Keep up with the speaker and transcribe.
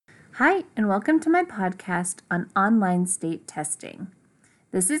Hi, and welcome to my podcast on online state testing.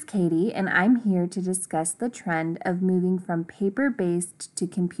 This is Katie, and I'm here to discuss the trend of moving from paper-based to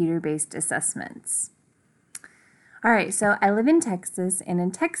computer-based assessments. All right, so I live in Texas, and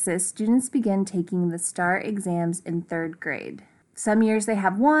in Texas, students begin taking the STAR exams in third grade. Some years they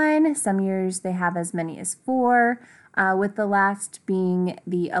have one, some years they have as many as four, with the last being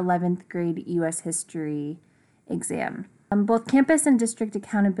the 11th grade U.S. history exam. Both campus and district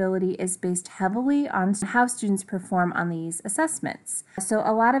accountability is based heavily on how students perform on these assessments. So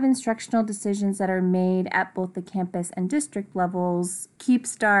a lot of instructional decisions that are made at both the campus and district levels keep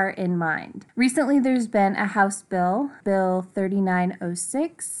STAR in mind. Recently, there's been a House bill, Bill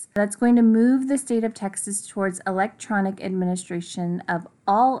 3906, that's going to move the state of Texas towards electronic administration of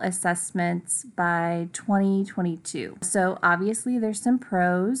all assessments by 2022. So obviously there's some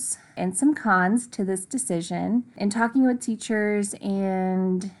pros and some cons to this decision. In talking with teachers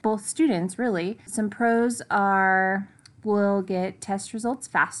and both students, really, some pros are we'll get test results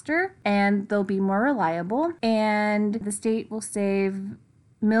faster and they'll be more reliable, and the state will save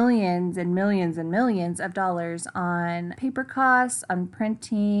millions and millions and millions of dollars on paper costs, on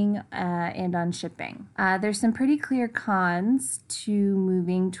printing, and on shipping. There's some pretty clear cons to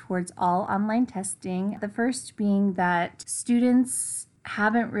moving towards all online testing. The first being that students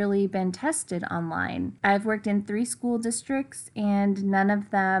haven't really been tested online. I've worked in 3 school districts and none of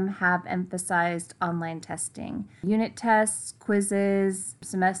them have emphasized online testing. Unit tests, quizzes,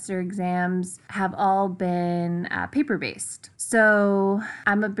 semester exams have all been paper-based. So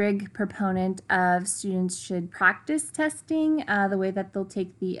I'm a big proponent of students should practice testing the way that they'll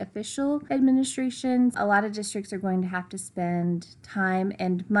take the official administrations. A lot of districts are going to have to spend time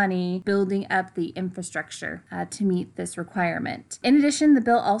and money building up the infrastructure to meet this requirement. In addition, the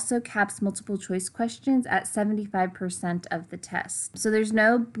bill also caps multiple choice questions at 75% of the test. So there's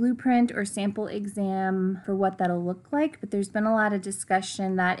no blueprint or sample exam for what that'll look like, but there's been a lot of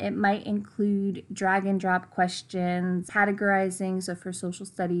discussion that it might include drag and drop questions, categorizing, so for social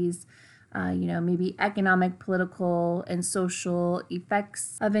studies, maybe economic, political, and social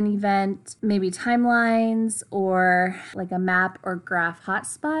effects of an event, maybe timelines, or like a map or graph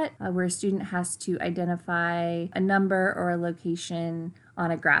hotspot where a student has to identify a number or a location on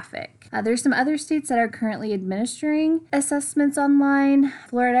a graphic. There's some other states that are currently administering assessments online.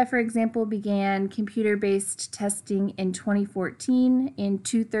 Florida, for example, began computer-based testing in 2014 in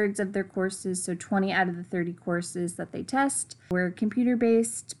 2/3 of their courses, so 20 out of the 30 courses that they test were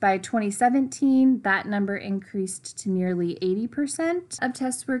computer-based. By 2017, that number increased to nearly 80% of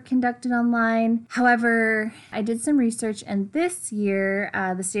tests were conducted online. However, I did some research, and this year,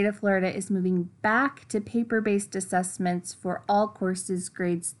 the state of Florida is moving back to paper-based assessments for all courses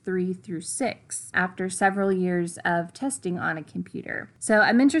grades 3 through 6 after several years of testing on a computer. So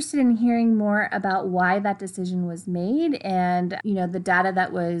I'm interested in hearing more about why that decision was made and, the data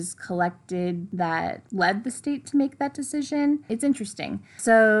that was collected that led the state to make that decision. It's interesting.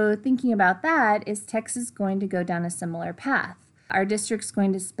 So thinking about that, is Texas going to go down a similar path? Our district's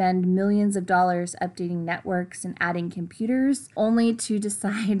going to spend millions of dollars updating networks and adding computers, only to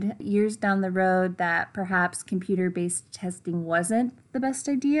decide years down the road that perhaps computer-based testing wasn't the best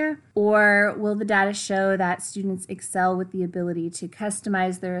idea? Or will the data show that students excel with the ability to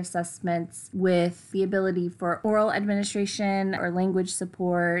customize their assessments with the ability for oral administration or language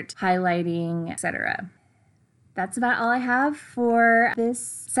support, highlighting, etc.? That's about all I have for this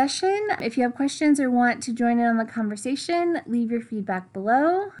session. If you have questions or want to join in on the conversation, leave your feedback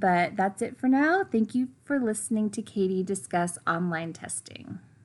below. But that's it for now. Thank you for listening to Katie discuss online testing.